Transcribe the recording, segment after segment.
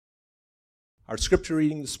Our scripture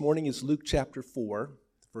reading this morning is Luke chapter 4,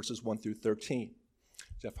 verses 1 through 13.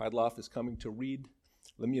 Jeff Heidloff is coming to read.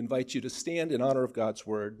 Let me invite you to stand in honor of God's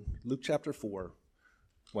word. Luke chapter 4,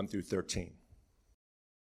 1 through 13.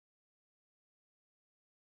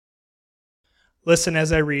 Listen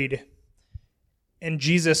as I read. And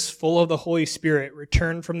Jesus, full of the Holy Spirit,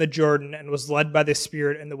 returned from the Jordan and was led by the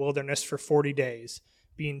Spirit in the wilderness for 40 days,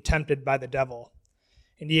 being tempted by the devil.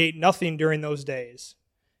 And he ate nothing during those days.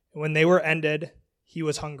 And when they were ended, he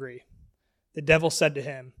was hungry. The devil said to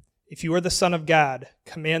him, "If you are the Son of God,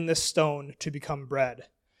 command this stone to become bread."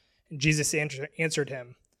 And Jesus answered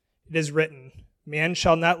him, "It is written, man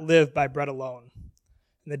shall not live by bread alone."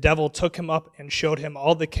 And the devil took him up and showed him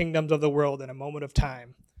all the kingdoms of the world in a moment of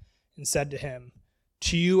time, and said to him,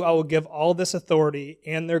 "To you I will give all this authority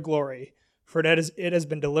and their glory, for it has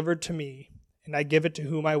been delivered to me, and I give it to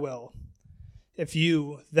whom I will. If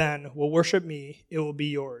you, then, will worship me, it will be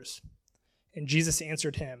yours." And Jesus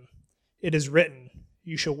answered him, "It is written,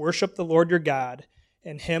 you shall worship the Lord your God,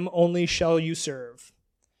 and him only shall you serve."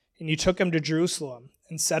 And he took him to Jerusalem,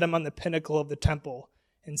 and set him on the pinnacle of the temple,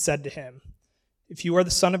 and said to him, "If you are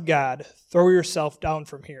the Son of God, throw yourself down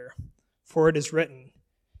from here, for it is written,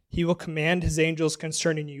 he will command his angels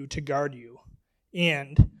concerning you to guard you,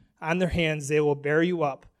 and on their hands they will bear you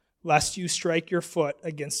up, lest you strike your foot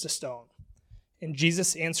against a stone." And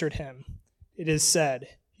Jesus answered him, "It is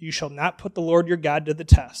said, you shall not put the Lord your God to the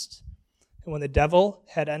test." And when the devil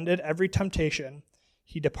had ended every temptation,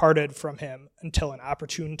 he departed from him until an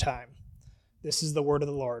opportune time. This is the word of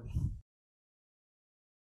the Lord.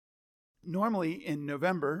 Normally in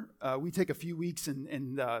November, we take a few weeks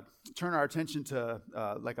and turn our attention to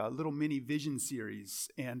like a little mini vision series.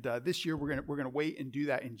 And this year we're gonna wait and do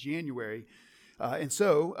that in January. And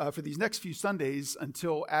so for these next few Sundays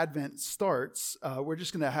until Advent starts, we're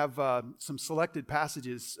just going to have some selected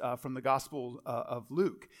passages from the Gospel of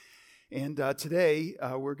Luke. And today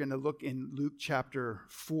we're going to look in Luke chapter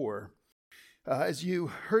 4. As you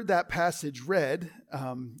heard that passage read,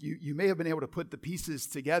 you may have been able to put the pieces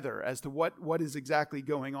together as to what is exactly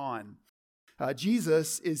going on.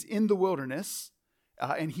 Jesus is in the wilderness,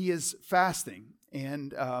 and he is fasting.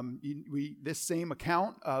 And this same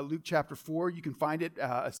account, Luke chapter 4, you can find it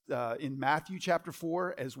in Matthew chapter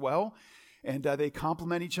 4 as well. And they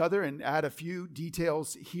complement each other and add a few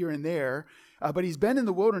details here and there. But he's been in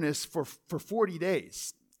the wilderness for 40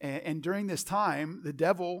 days. And during this time, the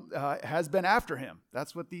devil has been after him.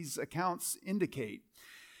 That's what these accounts indicate.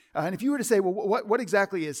 And if you were to say, well, what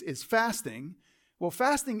exactly is fasting? Well,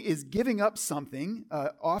 fasting is giving up something.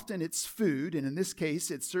 Often it's food, and in this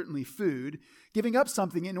case, it's certainly food. Giving up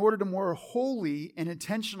something in order to more wholly and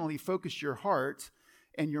intentionally focus your heart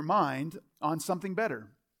and your mind on something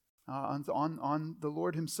better, on the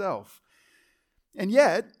Lord himself. And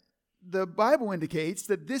yet, the Bible indicates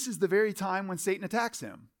that this is the very time when Satan attacks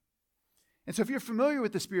him. And so if you're familiar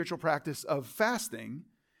with the spiritual practice of fasting,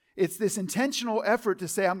 it's this intentional effort to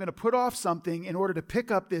say, I'm going to put off something in order to pick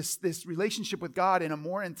up this relationship with God in a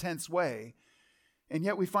more intense way. And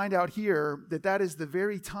yet we find out here that is the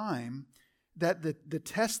very time that the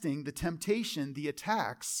testing, the temptation, the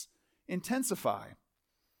attacks intensify.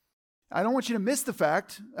 I don't want you to miss the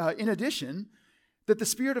fact, in addition, that the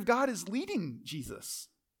Spirit of God is leading Jesus.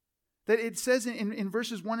 That it says in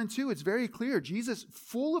verses 1 and 2, it's very clear, Jesus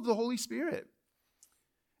full of the Holy Spirit.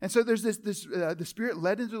 And so there's the Spirit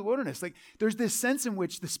led into the wilderness. Like there's this sense in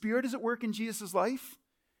which the Spirit is at work in Jesus' life.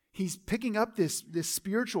 He's picking up this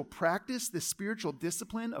spiritual practice, this spiritual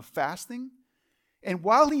discipline of fasting. And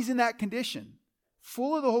while he's in that condition,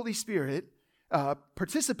 full of the Holy Spirit,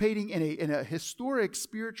 participating in a historic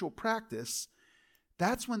spiritual practice,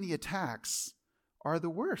 that's when the attacks are the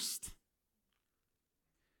worst.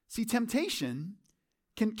 See, temptation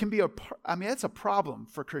can be that's a problem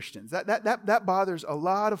for Christians. That bothers a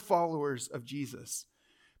lot of followers of Jesus.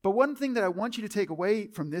 But one thing that I want you to take away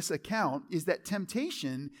from this account is that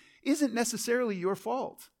temptation isn't necessarily your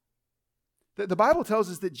fault. The Bible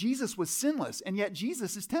tells us that Jesus was sinless, and yet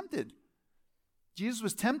Jesus is tempted. Jesus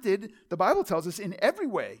was tempted, the Bible tells us, in every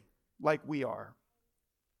way like we are.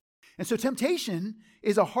 And so temptation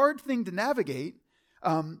is a hard thing to navigate,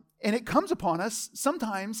 and it comes upon us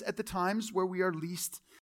sometimes at the times where we are least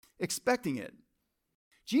expecting it.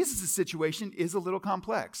 Jesus' situation is a little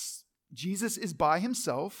complex. Jesus is by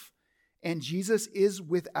himself, and Jesus is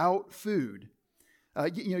without food.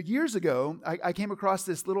 Years ago, I came across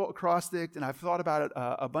this little acrostic, and I've thought about it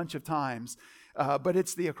a bunch of times, but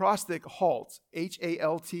it's the acrostic HALT,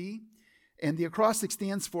 H-A-L-T, and the acrostic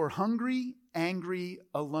stands for hungry, angry,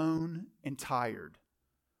 alone, and tired.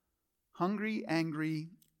 Hungry,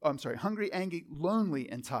 angry, lonely,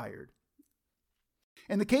 and tired.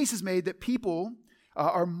 And the case is made that people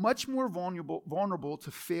are much more vulnerable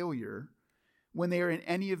to failure when they are in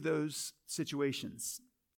any of those situations.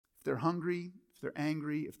 If they're hungry, if they're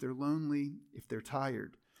angry, if they're lonely, if they're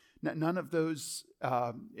tired. None of those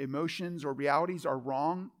emotions or realities are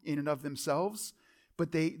wrong in and of themselves,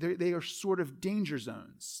 but they are sort of danger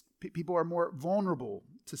zones. People are more vulnerable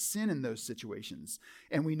to sin in those situations.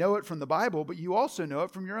 And we know it from the Bible, but you also know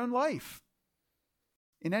it from your own life.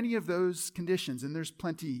 In any of those conditions, and there's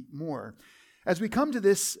plenty more. As we come to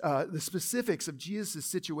this, the specifics of Jesus'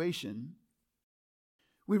 situation,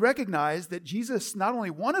 we recognize that Jesus, not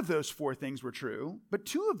only one of those four things were true, but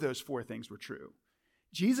two of those four things were true.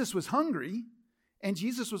 Jesus was hungry, and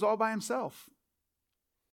Jesus was all by himself.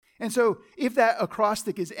 And so if that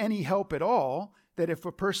acrostic is any help at all, that if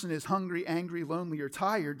a person is hungry, angry, lonely, or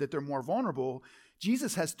tired, that they're more vulnerable,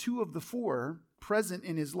 Jesus has two of the four present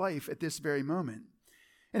in his life at this very moment.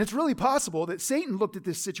 And it's really possible that Satan looked at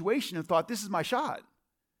this situation and thought, this is my shot.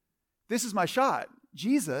 This is my shot.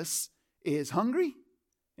 Jesus is hungry,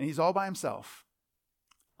 and he's all by himself.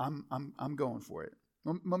 I'm going for it.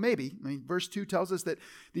 Well, maybe. I mean, verse 2 tells us that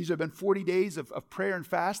these have been 40 days of prayer and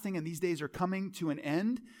fasting, and these days are coming to an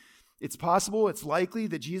end. It's possible, it's likely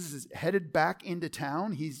that Jesus is headed back into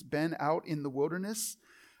town. He's been out in the wilderness.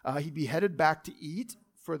 He'd be headed back to eat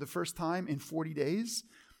for the first time in 40 days.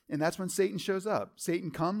 And that's when Satan shows up. Satan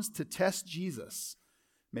comes to test Jesus.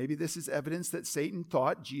 Maybe this is evidence that Satan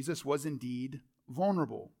thought Jesus was indeed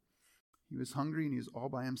vulnerable. He was hungry and he was all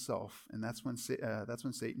by himself. And that's when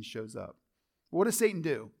Satan shows up. What does Satan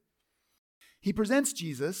do? He presents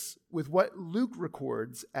Jesus with what Luke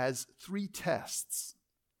records as 3 tests.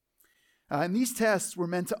 And these tests were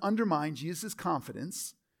meant to undermine Jesus'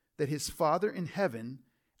 confidence that his Father in heaven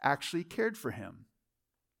actually cared for him.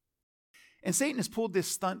 And Satan has pulled this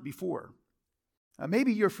stunt before.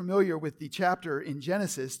 Maybe you're familiar with the chapter in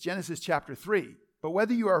Genesis chapter 3. But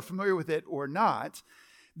whether you are familiar with it or not,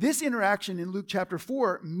 this interaction in Luke chapter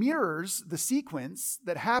 4 mirrors the sequence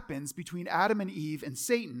that happens between Adam and Eve and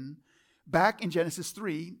Satan back in Genesis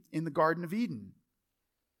 3 in the Garden of Eden.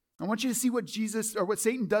 I want you to see what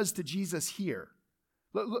Satan does to Jesus here.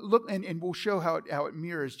 Look, and we'll show how it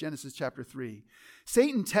mirrors Genesis chapter 3.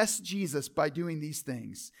 Satan tests Jesus by doing these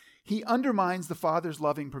things. He undermines the Father's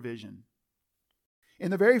loving provision.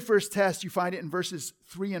 In the very first test, you find it in verses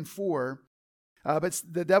 3 and 4. But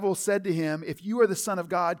the devil said to him, if you are the Son of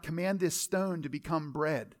God, command this stone to become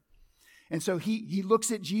bread. And so he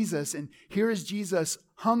looks at Jesus, and here is Jesus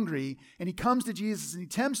hungry, and he comes to Jesus and he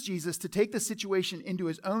tempts Jesus to take the situation into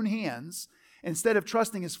his own hands. Instead of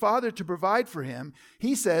trusting his Father to provide for him,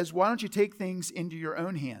 he says, why don't you take things into your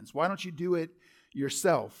own hands? Why don't you do it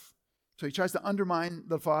yourself? So he tries to undermine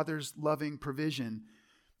the Father's loving provision.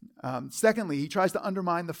 Secondly, he tries to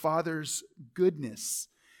undermine the Father's goodness.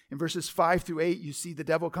 In verses 5 through 8, you see the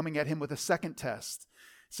devil coming at him with a second test.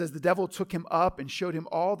 It says, the devil took him up and showed him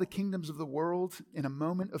all the kingdoms of the world in a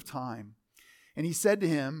moment of time. And he said to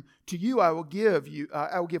him, to you I will give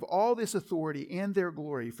all this authority and their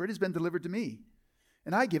glory, for it has been delivered to me,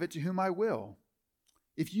 and I give it to whom I will.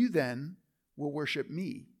 If you then will worship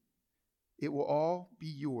me, it will all be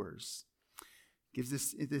yours. Gives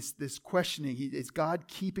this questioning. Is God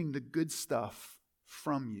keeping the good stuff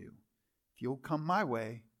from you? If you'll come my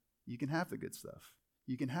way, you can have the good stuff.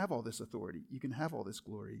 You can have all this authority. You can have all this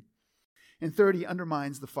glory. And third, he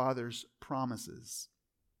undermines the Father's promises.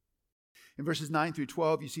 In verses 9 through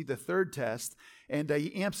 12, you see the third test, and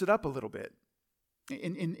he amps it up a little bit.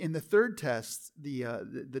 In the third test,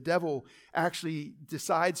 the devil actually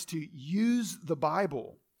decides to use the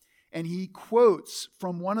Bible, and he quotes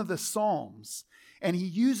from one of the Psalms. And he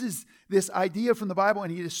uses this idea from the Bible,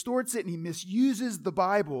 and he distorts it, and he misuses the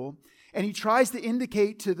Bible, and he tries to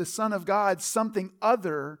indicate to the Son of God something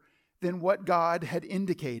other than what God had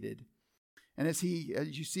indicated. And as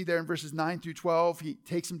you see there in verses 9 through 12, he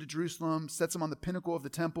takes him to Jerusalem, sets him on the pinnacle of the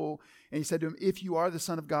temple, and he said to him, if you are the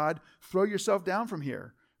Son of God, throw yourself down from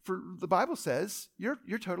here. For the Bible says you're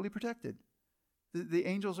totally protected. The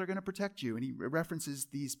angels are going to protect you. And he references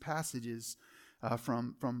these passages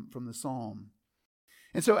from the Psalm.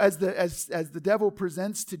 And so as the devil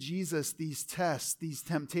presents to Jesus these tests, these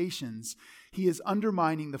temptations, he is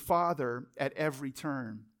undermining the Father at every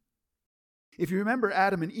turn. If you remember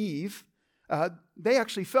Adam and Eve, they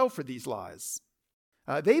actually fell for these lies.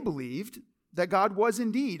 They believed that God was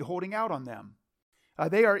indeed holding out on them.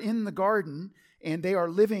 They are in the garden, and they are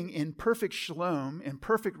living in perfect shalom, in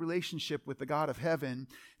perfect relationship with the God of heaven.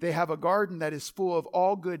 They have a garden that is full of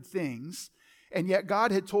all good things. And yet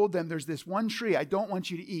God had told them, there's this one tree, I don't want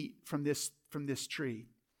you to eat from this tree.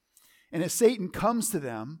 And as Satan comes to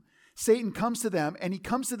them, Satan comes to them, and he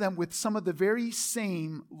comes to them with some of the very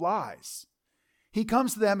same lies. He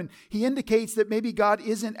comes to them and he indicates that maybe God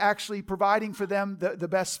isn't actually providing for them the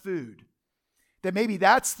best food. That maybe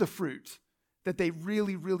that's the fruit that they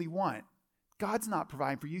really, really want. God's not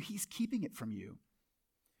providing for you. He's keeping it from you.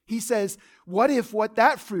 He says, what if what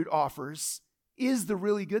that fruit offers is the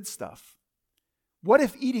really good stuff? What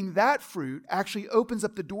if eating that fruit actually opens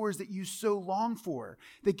up the doors that you so long for,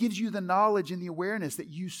 that gives you the knowledge and the awareness that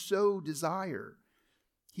you so desire?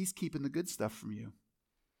 He's keeping the good stuff from you.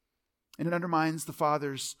 And it undermines the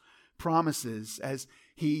Father's promises as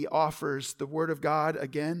he offers the word of God.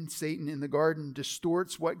 Again, Satan in the garden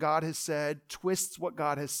distorts what God has said, twists what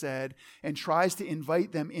God has said, and tries to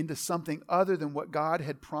invite them into something other than what God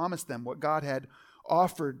had promised them, what God had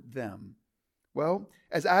offered them. Well,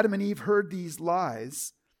 as Adam and Eve heard these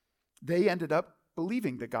lies, they ended up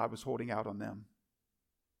believing that God was holding out on them,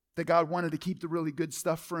 that God wanted to keep the really good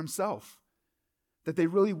stuff for himself, that they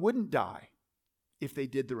really wouldn't die if they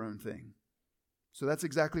did their own thing. So that's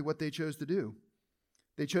exactly what they chose to do.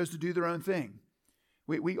 They chose to do their own thing.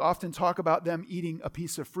 We often talk about them eating a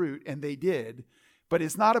piece of fruit, and they did, but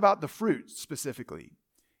it's not about the fruit specifically.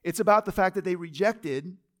 It's about the fact that they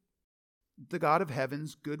rejected the God of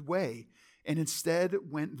heaven's good way and instead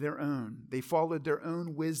went their own. They followed their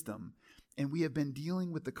own wisdom, and we have been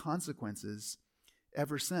dealing with the consequences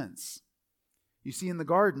ever since. You see, in the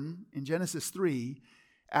garden, in Genesis 3,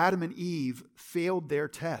 Adam and Eve failed their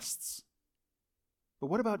tests. But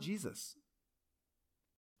what about Jesus?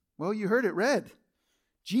 Well, you heard it read.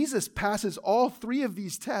 Jesus passes all three of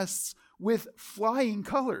these tests with flying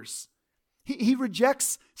colors. He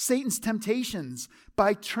rejects Satan's temptations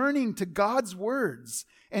by turning to God's words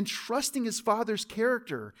and trusting his Father's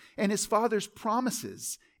character and his Father's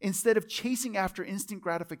promises instead of chasing after instant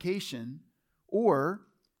gratification or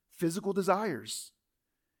physical desires.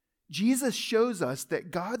 Jesus shows us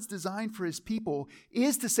that God's design for his people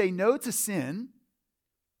is to say no to sin,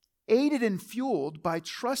 aided and fueled by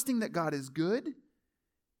trusting that God is good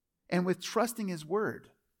and with trusting his word,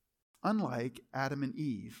 unlike Adam and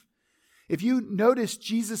Eve. If you notice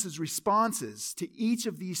Jesus' responses to each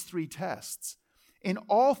of these three tests, in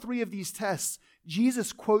all three of these tests,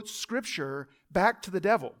 Jesus quotes scripture back to the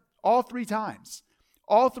devil all three times.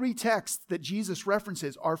 All three texts that Jesus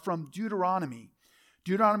references are from Deuteronomy.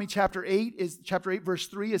 Deuteronomy chapter 8 verse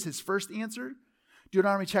 3 is his first answer.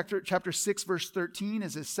 Deuteronomy chapter 6 verse 13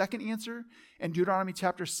 is his second answer. And Deuteronomy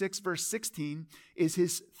chapter 6 verse 16 is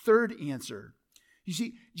his third answer. You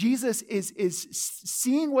see, Jesus is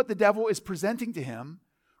seeing what the devil is presenting to him,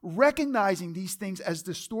 recognizing these things as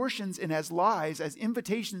distortions and as lies, as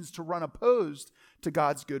invitations to run opposed to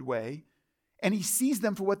God's good way, and he sees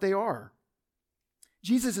them for what they are.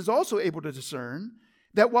 Jesus is also able to discern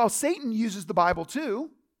that while Satan uses the Bible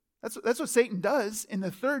too, that's what Satan does. In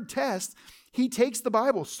the third test, he takes the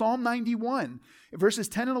Bible, Psalm 91, verses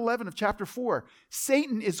 10 and 11 of chapter 4.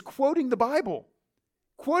 Satan is quoting the Bible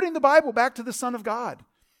back to the Son of God.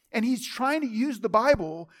 And he's trying to use the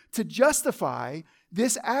Bible to justify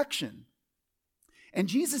this action. And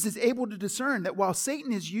Jesus is able to discern that while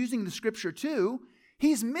Satan is using the Scripture too,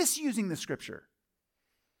 he's misusing the Scripture.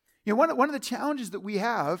 You know, one of the challenges that we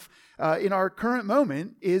have in our current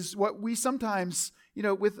moment is what we sometimes,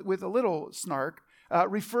 with a little snark,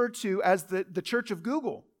 refer to as the Church of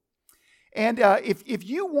Google. And if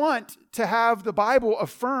you want to have the Bible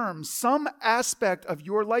affirm some aspect of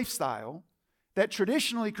your lifestyle that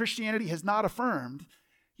traditionally Christianity has not affirmed,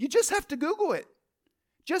 you just have to Google it.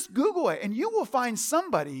 Just Google it, and you will find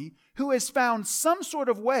somebody who has found some sort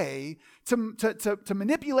of way to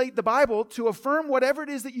manipulate the Bible to affirm whatever it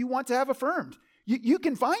is that you want to have affirmed. You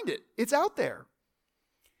can find it. It's out there.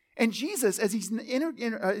 And Jesus, as he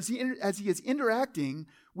is interacting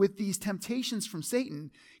with these temptations from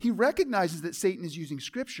Satan, he recognizes that Satan is using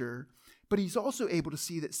Scripture, but he's also able to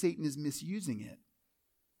see that Satan is misusing it.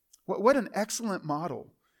 What an excellent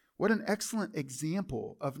model. What an excellent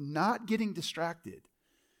example of not getting distracted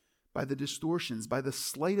by the distortions, by the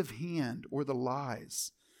sleight of hand or the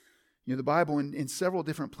lies. The Bible in several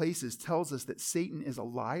different places tells us that Satan is a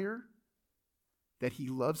liar, that he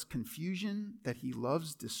loves confusion, that he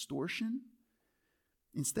loves distortion.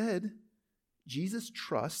 Instead, Jesus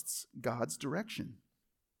trusts God's direction.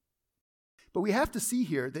 But we have to see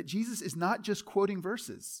here that Jesus is not just quoting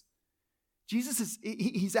verses.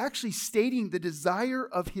 He's actually stating the desire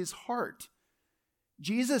of his heart.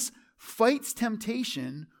 Jesus fights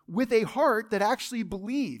temptation with a heart that actually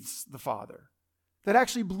believes the Father, that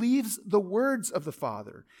actually believes the words of the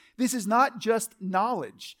Father. This is not just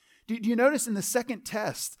knowledge. Do you notice in the second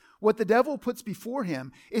test, what the devil puts before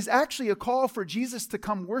him is actually a call for Jesus to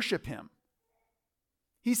come worship him.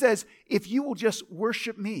 He says, if you will just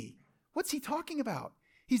worship me. What's he talking about?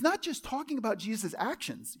 He's not just talking about Jesus'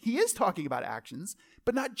 actions. He is talking about actions,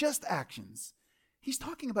 but not just actions. He's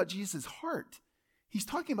talking about Jesus' heart. He's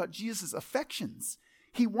talking about Jesus' affections.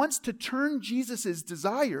 He wants to turn Jesus'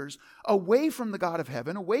 desires away from the God of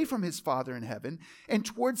heaven, away from his Father in heaven, and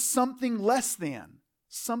towards something less than,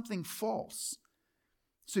 something false.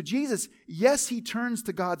 So Jesus, yes, he turns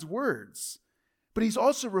to God's words, but he's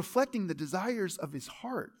also reflecting the desires of his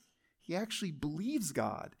heart. He actually believes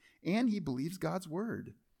God, and he believes God's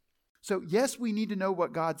word. So yes, we need to know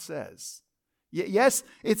what God says. Yes,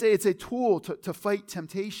 it's a tool to fight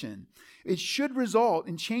temptation. It should result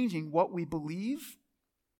in changing what we believe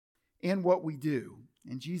and what we do.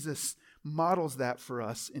 And Jesus models that for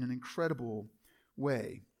us in an incredible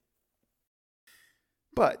way.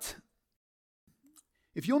 But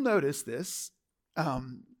if you'll notice this,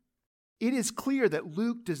 it is clear that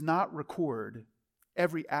Luke does not record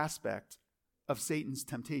every aspect of Satan's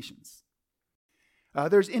temptations.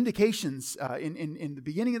 There's indications in the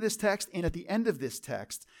beginning of this text and at the end of this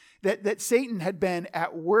text that Satan had been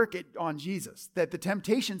at work on Jesus, that the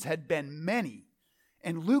temptations had been many.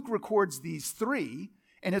 And Luke records these three,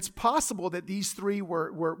 and it's possible that these three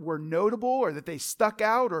were notable, or that they stuck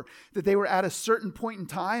out, or that they were at a certain point in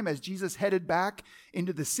time as Jesus headed back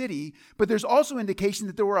into the city. But there's also indication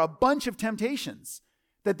that there were a bunch of temptations,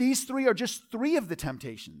 that these three are just three of the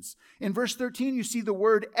temptations. In verse 13, you see the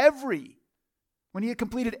word every, when he had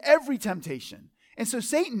completed every temptation. And so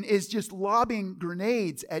Satan is just lobbing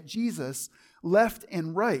grenades at Jesus left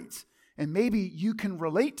and right. And maybe you can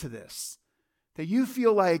relate to this, that you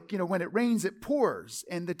feel like, when it rains, it pours,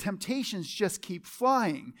 and the temptations just keep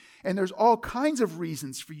flying. And there's all kinds of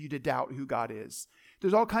reasons for you to doubt who God is.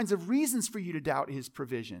 There's all kinds of reasons for you to doubt his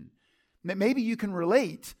provision. Maybe you can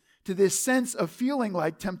relate to this sense of feeling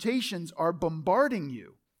like temptations are bombarding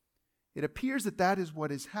you. It appears that that is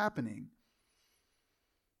what is happening.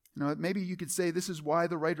 Maybe you could say this is why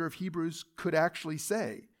the writer of Hebrews could actually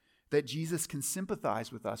say that Jesus can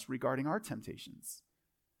sympathize with us regarding our temptations.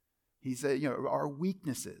 He said, our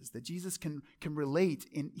weaknesses, that Jesus can relate.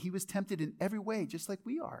 He was tempted in every way, just like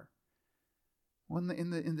we are. Well, in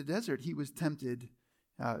the desert, he was tempted,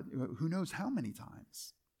 who knows how many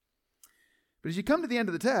times. But as you come to the end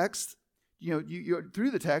of the text,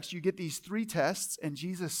 through the text, you get these three tests, and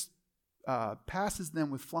Jesus passes them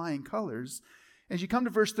with flying colors. As you come to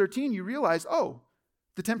verse 13, you realize,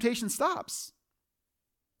 the temptation stops.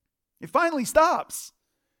 It finally stops.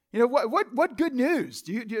 What good news?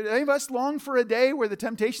 Do any of us long for a day where the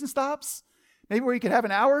temptation stops? Maybe where you could have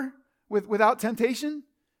an hour without temptation?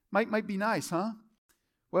 Might be nice, huh?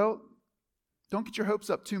 Well, don't get your hopes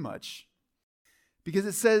up too much. Because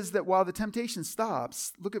it says that while the temptation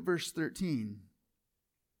stops, look at verse 13.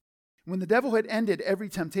 When the devil had ended every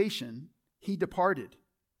temptation, he departed.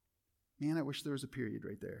 Man, I wish there was a period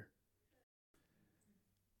right there.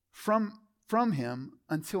 From him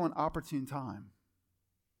until an opportune time.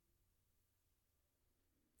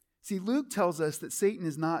 See, Luke tells us that Satan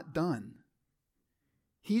is not done.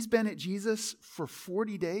 He's been at Jesus for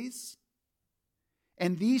 40 days.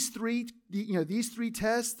 And these three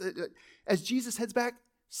tests, as Jesus heads back,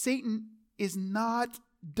 Satan is not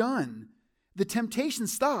done. The temptation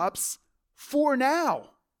stops for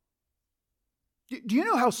now. Do you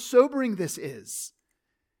know how sobering this is?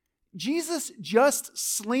 Jesus just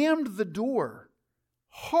slammed the door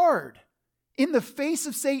hard in the face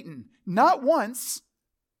of Satan, not once,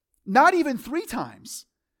 not even 3 times,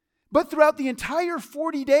 but throughout the entire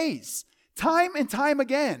 40 days, time and time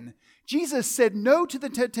again. Jesus said no to the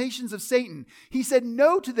temptations of Satan. He said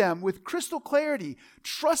no to them with crystal clarity,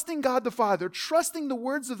 trusting God the Father, trusting the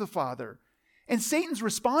words of the Father. And Satan's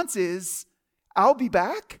response is, I'll be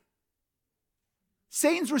back.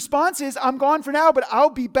 Satan's response is, I'm gone for now, but I'll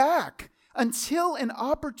be back until an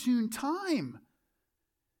opportune time.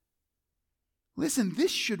 Listen,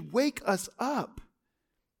 this should wake us up.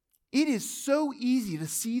 It is so easy to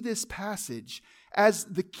see this passage as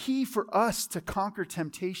the key for us to conquer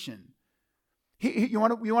temptation. You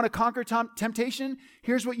want to conquer temptation?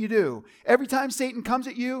 Here's what you do. Every time Satan comes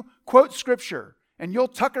at you, quote scripture, and you'll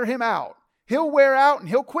tucker him out. He'll wear out and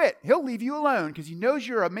he'll quit. He'll leave you alone because he knows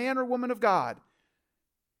you're a man or woman of God.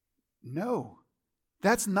 No,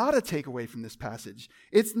 that's not a takeaway from this passage.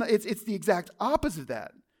 It's the exact opposite of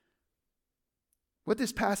that. What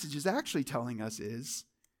this passage is actually telling us is,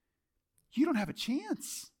 you don't have a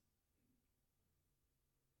chance.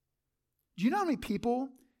 Do you know how many people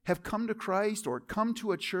have come to Christ or come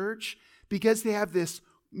to a church because they have this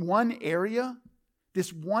one area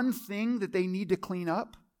this one thing that they need to clean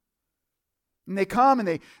up. And they come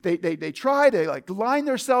and they try to like line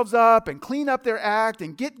themselves up and clean up their act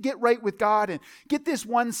and get right with God and get this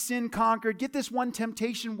one sin conquered, get this one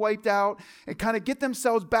temptation wiped out, and kind of get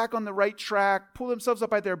themselves back on the right track, pull themselves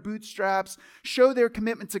up by their bootstraps, show their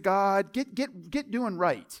commitment to God, get doing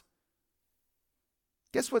right.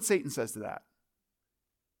 Guess what Satan says to that?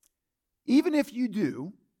 Even if you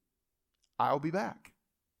do, I'll be back.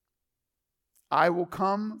 I will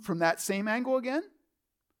come from that same angle again,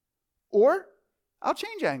 or I'll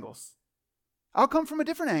change angles. I'll come from a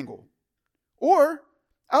different angle. Or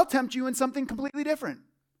I'll tempt you in something completely different.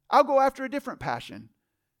 I'll go after a different passion.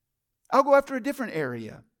 I'll go after a different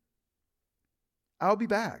area. I'll be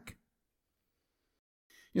back.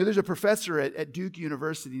 There's a professor at Duke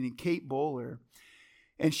University named Kate Bowler,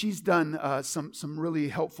 and she's done some really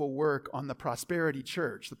helpful work on the prosperity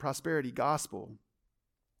church, the prosperity gospel.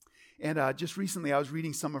 And just recently I was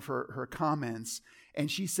reading some of her comments, and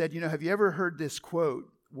she said, have you ever heard this quote,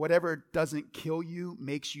 whatever doesn't kill you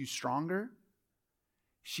makes you stronger?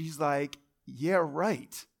 She's like, yeah,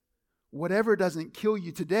 right. Whatever doesn't kill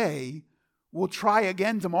you today will try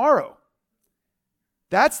again tomorrow.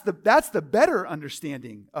 That's the better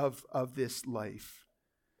understanding of this life.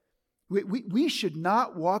 We should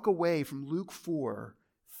not walk away from Luke 4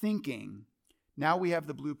 thinking, now we have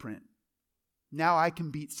the blueprint. Now I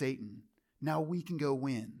can beat Satan. Now we can go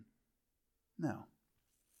win. No.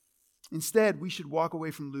 Instead, we should walk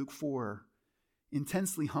away from Luke 4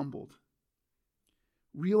 intensely humbled,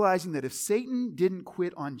 realizing that if Satan didn't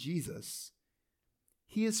quit on Jesus,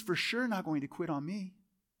 he is for sure not going to quit on me.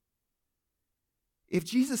 If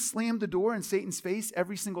Jesus slammed the door in Satan's face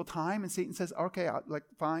every single time and Satan says, okay,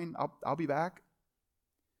 fine, I'll be back.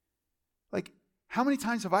 How many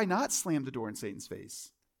times have I not slammed the door in Satan's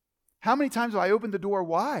face? How many times have I opened the door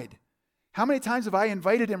wide? How many times have I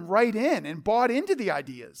invited him right in and bought into the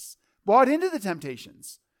ideas, bought into the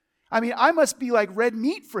temptations? I must be like red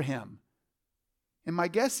meat for him. And my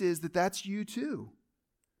guess is that that's you too.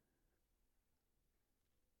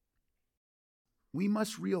 We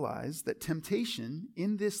must realize that temptation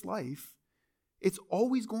in this life, it's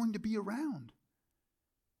always going to be around.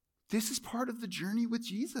 This is part of the journey with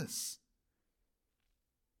Jesus.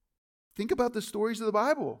 Think about the stories of the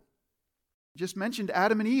Bible. Just mentioned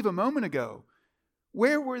Adam and Eve a moment ago.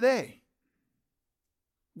 Where were they?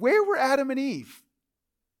 Where were Adam and Eve?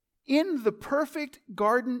 In the perfect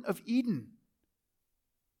Garden of Eden.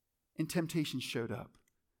 And temptation showed up.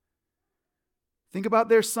 Think about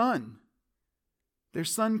their son. Their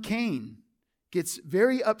son Cain gets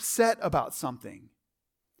very upset about something.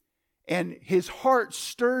 And his heart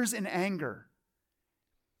stirs in anger.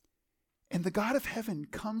 And the God of heaven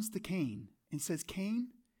comes to Cain and says, Cain,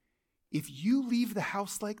 if you leave the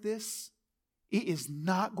house like this, it is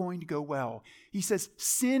not going to go well. He says,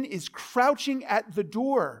 sin is crouching at the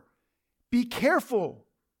door. Be careful.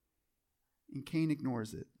 And Cain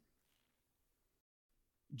ignores it.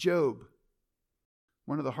 Job,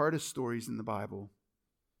 one of the hardest stories in the Bible,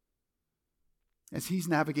 as he's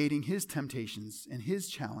navigating his temptations and his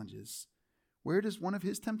challenges, where does one of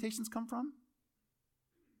his temptations come from?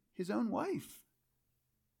 His own wife.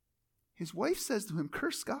 His wife says to him,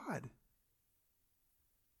 curse God.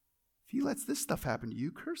 If he lets this stuff happen to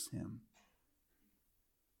you, curse him.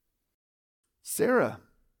 Sarah,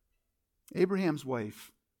 Abraham's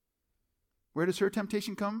wife, where does her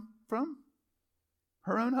temptation come from?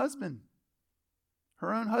 Her own husband.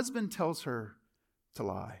 Her own husband tells her to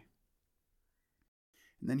lie.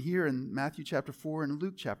 And then here in Matthew chapter 4 and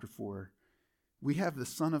Luke chapter 4, we have the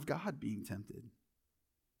Son of God being tempted.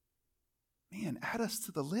 Man, add us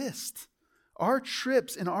to the list. Our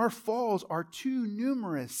trips and our falls are too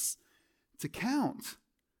numerous to count.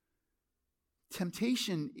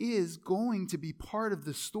 Temptation is going to be part of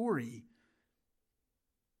the story.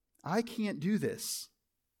 I can't do this.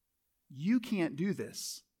 You can't do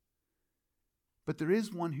this. But there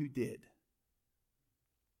is one who did.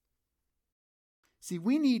 See,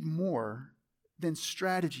 we need more than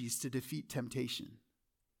strategies to defeat temptation.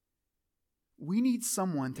 We need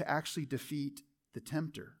someone to actually defeat the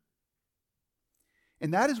tempter.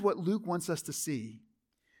 And that is what Luke wants us to see.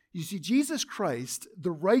 You see, Jesus Christ,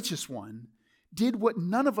 the righteous one, did what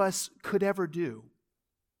none of us could ever do.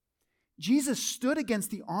 Jesus stood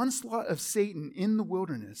against the onslaught of Satan in the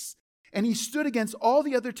wilderness, and he stood against all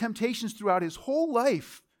the other temptations throughout his whole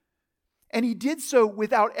life. And he did so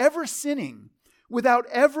without ever sinning, without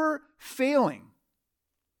ever failing.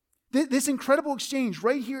 This incredible exchange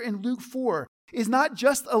right here in Luke 4 is not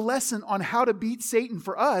just a lesson on how to beat Satan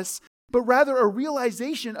for us, but rather a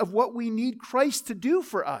realization of what we need Christ to do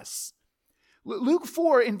for us. Luke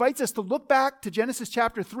 4 invites us to look back to Genesis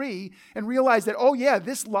chapter 3 and realize that, oh yeah,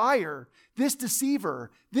 this liar, this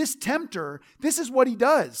deceiver, this tempter, this is what he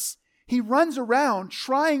does. He runs around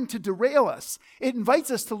trying to derail us. It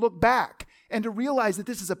invites us to look back and to realize that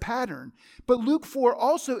this is a pattern. But Luke 4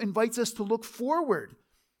 also invites us to look forward.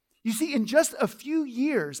 You see, in just a few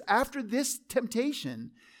years after this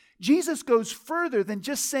temptation, Jesus goes further than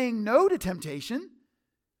just saying no to temptation.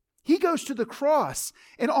 He goes to the cross,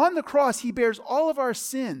 and on the cross, he bears all of our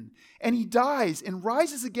sin, and he dies and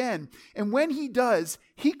rises again. And when he does,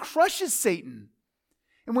 he crushes Satan.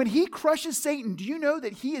 And when he crushes Satan, do you know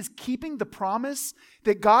that he is keeping the promise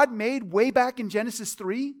that God made way back in Genesis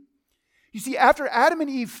 3? You see, after Adam and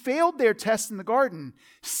Eve failed their test in the garden,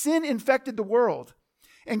 sin infected the world.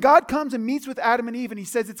 And God comes and meets with Adam and Eve, and he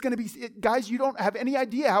says, it's going to be, guys, you don't have any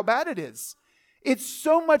idea how bad it is. It's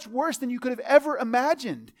so much worse than you could have ever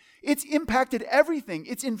imagined. It's impacted everything.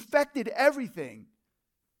 It's infected everything.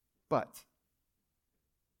 But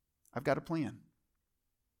I've got a plan.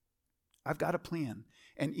 I've got a plan.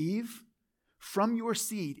 And Eve, from your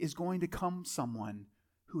seed is going to come someone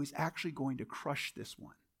who is actually going to crush this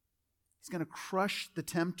one. He's going to crush the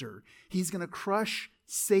tempter. He's going to crush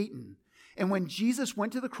Satan. And when Jesus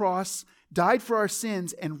went to the cross, died for our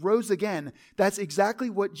sins, and rose again, that's exactly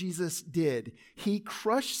what Jesus did. He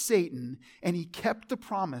crushed Satan, and he kept the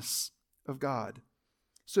promise of God.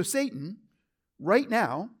 So Satan, right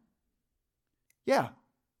now, yeah,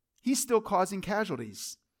 he's still causing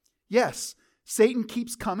casualties. Yes, Satan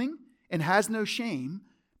keeps coming and has no shame,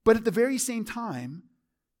 but at the very same time,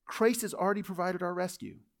 Christ has already provided our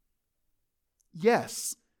rescue.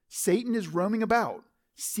 Yes, Satan is roaming about,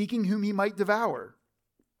 seeking whom he might devour.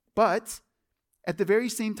 But at the very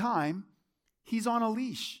same time, he's on a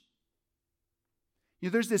leash. You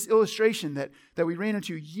know, there's this illustration that we ran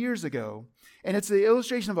into years ago, and it's the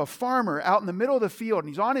illustration of a farmer out in the middle of the field, and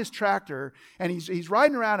he's on his tractor, and he's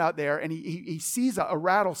riding around out there, and he sees a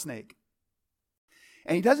rattlesnake.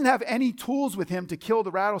 And he doesn't have any tools with him to kill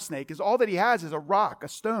the rattlesnake, because all that he has is a rock, a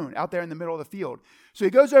stone, out there in the middle of the field. So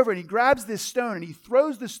he goes over and he grabs this stone and he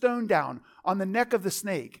throws the stone down on the neck of the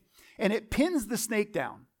snake, and it pins the snake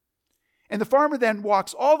down. And the farmer then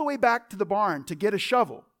walks all the way back to the barn to get a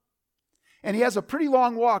shovel. And he has a pretty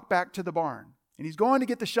long walk back to the barn. And he's going to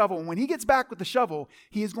get the shovel. And when he gets back with the shovel,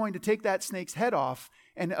 he is going to take that snake's head off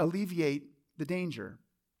and alleviate the danger.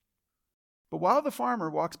 But while the farmer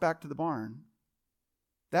walks back to the barn,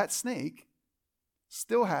 that snake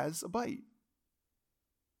still has a bite.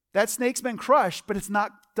 That snake's been crushed, but it's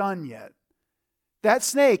not done yet. That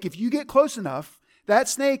snake, if you get close enough, that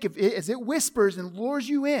snake, as it whispers and lures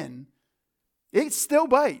you in, it still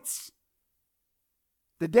bites.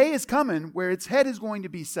 The day is coming where its head is going to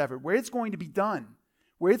be severed, where it's going to be done,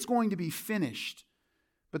 where it's going to be finished.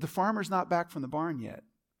 But the farmer's not back from the barn yet.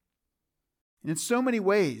 And in so many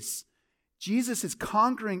ways, Jesus'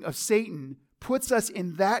 conquering of Satan puts us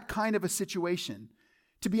in that kind of a situation.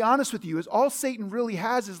 To be honest with you, is all Satan really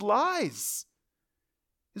has is lies.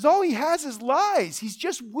 Is all he has is lies. He's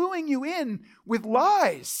just wooing you in with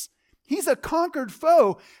lies. He's a conquered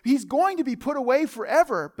foe. He's going to be put away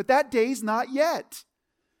forever, but that day's not yet.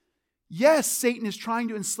 Yes, Satan is trying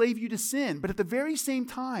to enslave you to sin, but at the very same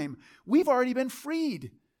time, we've already been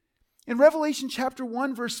freed. In Revelation chapter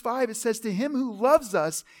 1, verse 5, it says, "To him who loves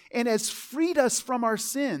us and has freed us from our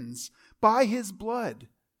sins by his blood."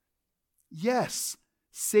 Yes,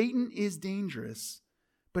 Satan is dangerous,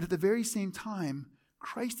 but at the very same time,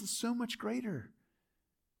 Christ is so much greater.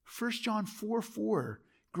 1 John 4:4,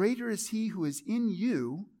 "Greater is he who is in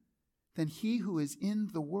you than he who is in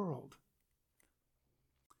the world."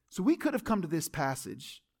 So we could have come to this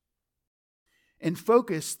passage and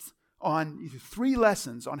focused on 3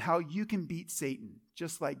 lessons on how you can beat Satan,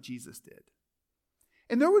 just like Jesus did.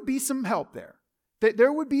 And there would be some help there.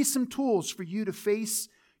 There would be some tools for you to face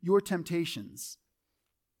your temptations.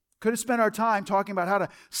 Could have spent our time talking about how to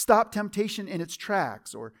stop temptation in its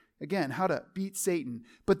tracks, or again, how to beat Satan.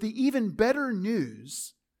 But the even better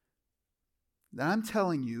news that I'm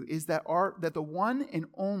telling you is that the one and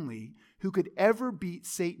only who could ever beat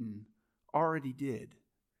Satan already did.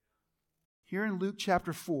 Here in Luke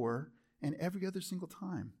chapter 4 and every other single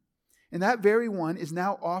time. And that very one is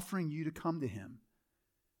now offering you to come to him,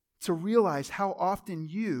 to realize how often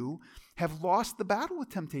you have lost the battle with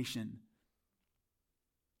temptation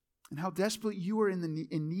and how desperate you are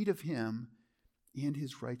in need of him and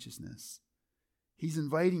his righteousness. He's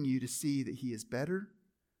inviting you to see that he is better,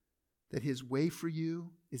 that his way for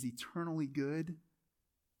you is eternally good,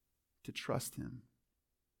 to trust him.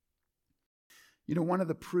 You know, one of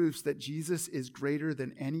the proofs that Jesus is greater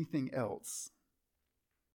than anything else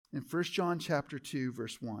In 1 John chapter 2,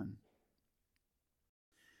 verse 1.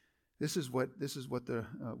 This is what the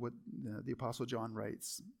Apostle John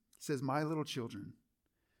writes. He says, "My little children,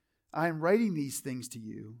 I am writing these things to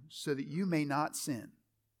you so that you may not sin."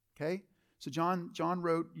 Okay? So John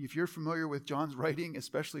wrote, if you're familiar with John's writing,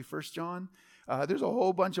 especially 1 John, there's a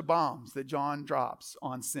whole bunch of bombs that John drops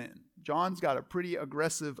on sin. John's got a pretty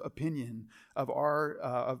aggressive opinion of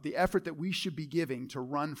the effort that we should be giving to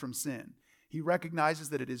run from sin. He recognizes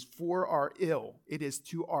that it is for our ill. It is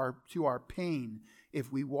to our pain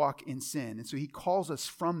if we walk in sin. And so he calls us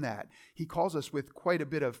from that. He calls us with quite a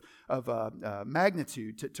bit of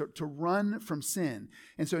magnitude to run from sin.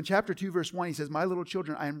 And so in chapter 2, verse 1, he says, "My little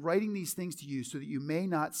children, I am writing these things to you so that you may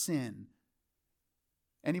not sin."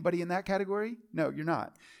 Anybody in that category? No, you're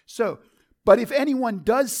not. So, but if anyone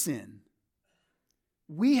does sin,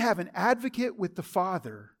 we have an advocate with the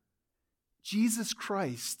Father, Jesus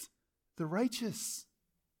Christ, the righteous.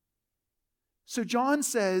 So John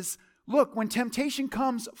says, look, when temptation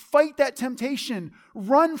comes, fight that temptation.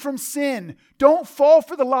 Run from sin. Don't fall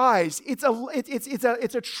for the lies. It's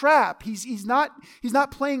a trap. He's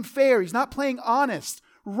not playing fair. He's not playing honest.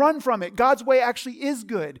 Run from it. God's way actually is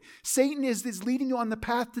good. Satan is leading you on the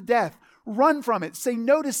path to death. Run from it. Say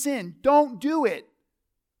no to sin. Don't do it.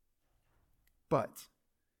 But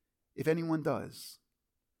if anyone does,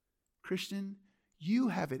 Christian, you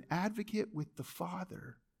have an advocate with the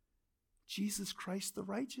Father, Jesus Christ the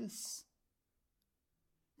righteous.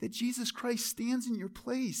 That Jesus Christ stands in your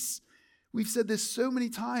place. We've said this so many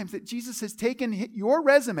times, that Jesus has taken your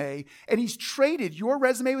resume and he's traded your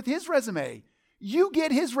resume with his resume. You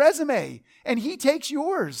get his resume and he takes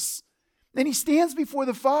yours. And he stands before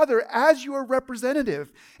the Father as your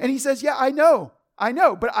representative. And he says, yeah, I know,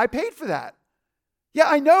 but I paid for that. Yeah,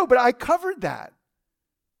 I know, but I covered that.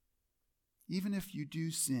 Even if you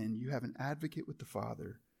do sin, you have an advocate with the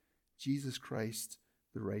Father, Jesus Christ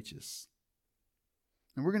the righteous.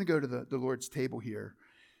 And we're going to go to the Lord's table here.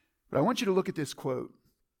 But I want you to look at this quote.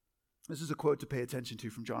 This is a quote to pay attention to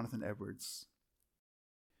from Jonathan Edwards.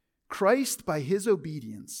 "Christ, by his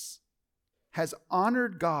obedience, has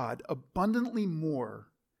honored God abundantly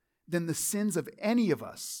more than the sins of any of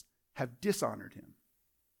us have dishonored him.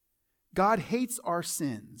 God hates our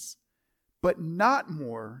sins, but not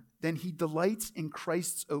more than he delights in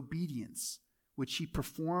Christ's obedience, which he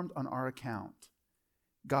performed on our account.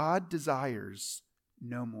 God desires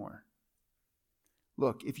no more."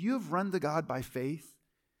 Look, if you have run to God by faith,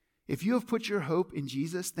 if you have put your hope in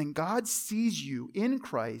Jesus, then God sees you in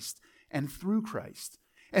Christ and through Christ.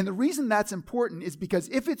 And the reason that's important is because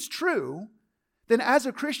if it's true, then as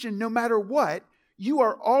a Christian, no matter what, you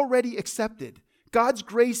are already accepted. God's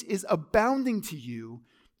grace is abounding to you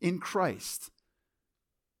in Christ.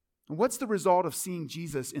 And what's the result of seeing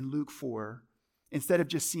Jesus in Luke 4 instead of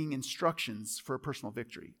just seeing instructions for a personal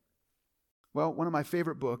victory? Well, one of my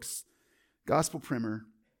favorite books, Gospel Primer,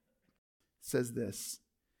 says this: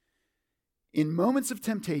 "In moments of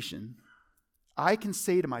temptation, I can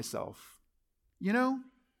say to myself,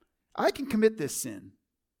 I can commit this sin,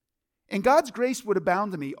 and God's grace would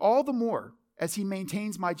abound to me all the more as he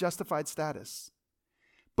maintains my justified status.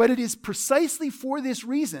 But it is precisely for this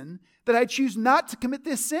reason that I choose not to commit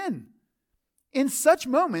this sin. In such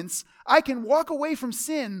moments, I can walk away from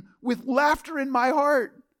sin with laughter in my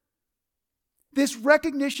heart. This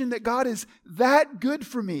recognition that God is that good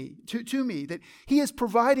for me, to me, that he is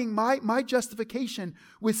providing my justification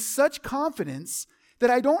with such confidence that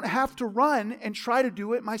I don't have to run and try to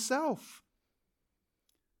do it myself.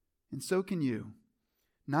 And so can you,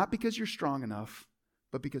 not because you're strong enough,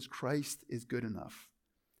 but because Christ is good enough.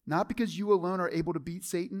 Not because you alone are able to beat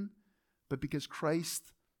Satan, but because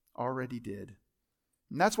Christ already did.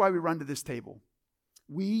 And that's why we run to this table.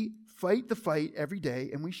 We fight the fight every day,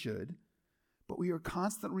 and we should, but we are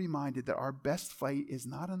constantly reminded that our best fight is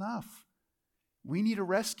not enough. We need a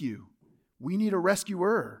rescue. We need a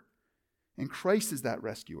rescuer. And Christ is that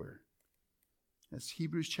rescuer. As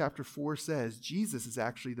Hebrews chapter 4 says, Jesus is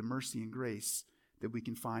actually the mercy and grace that we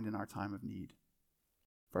can find in our time of need.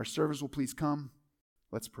 If our servers will please come,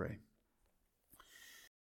 let's pray.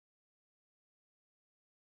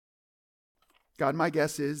 God, my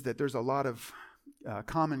guess is that there's a lot of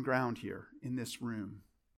common ground here in this room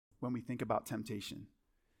when we think about temptation.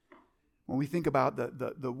 When we think about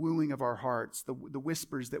the wooing of our hearts, the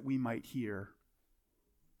whispers that we might hear,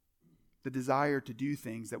 the desire to do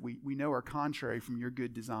things that we know are contrary from your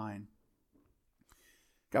good design.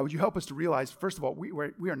 God, would you help us to realize, first of all, we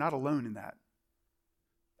are not alone in that.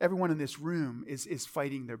 Everyone in this room is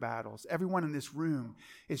fighting their battles. Everyone in this room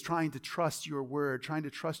is trying to trust your word, trying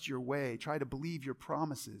to trust your way, trying to believe your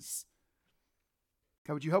promises.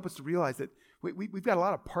 God, would you help us to realize that we've got a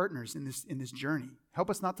lot of partners in this journey. Help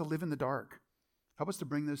us not to live in the dark. Help us to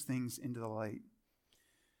bring those things into the light.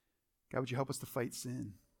 God, would you help us to fight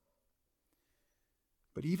sin?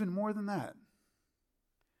 But even more than that,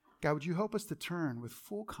 God, would you help us to turn with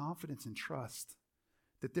full confidence and trust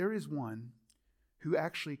that there is one who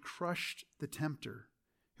actually crushed the tempter,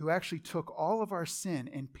 who actually took all of our sin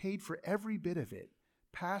and paid for every bit of it,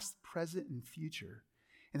 past, present, and future.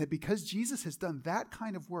 And that because Jesus has done that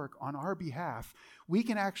kind of work on our behalf, we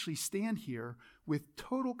can actually stand here with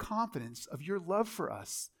total confidence of your love for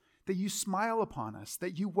us, that you smile upon us,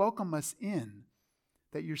 that you welcome us in,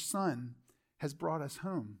 that your Son has brought us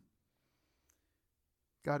home.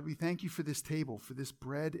 God, we thank you for this table, for this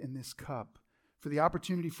bread and this cup, for the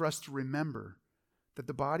opportunity for us to remember that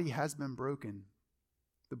the body has been broken,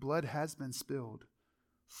 the blood has been spilled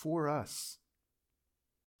for us.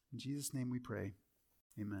 In Jesus' name we pray.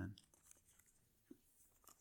 Amen.